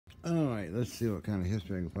Alright, let's see what kind of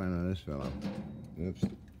history I can find on this fellow. Oops.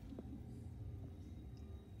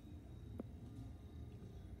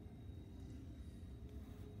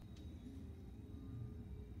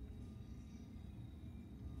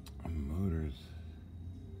 Motors.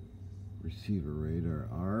 Receiver radar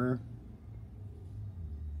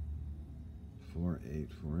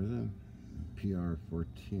R484, is it?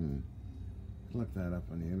 PR14. Look that up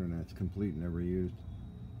on the internet. It's complete, never used.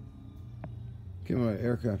 Came out of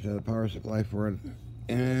aircraft, had a power supply for it.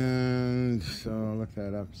 And so look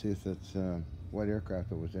that up, see if it's what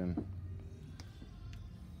aircraft it was in.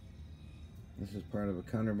 This is part of a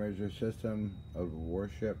countermeasure system of a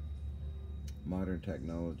warship. Modern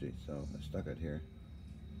technology, so I stuck it here.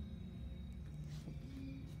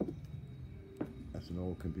 That's an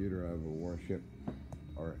old computer out of a warship,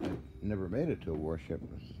 or it never made it to a warship.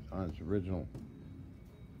 It's on its original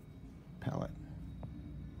pallet.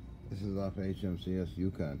 This is off HMCS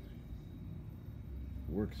Yukon.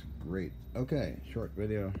 Works great. Okay, short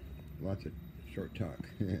video, lots of short talk.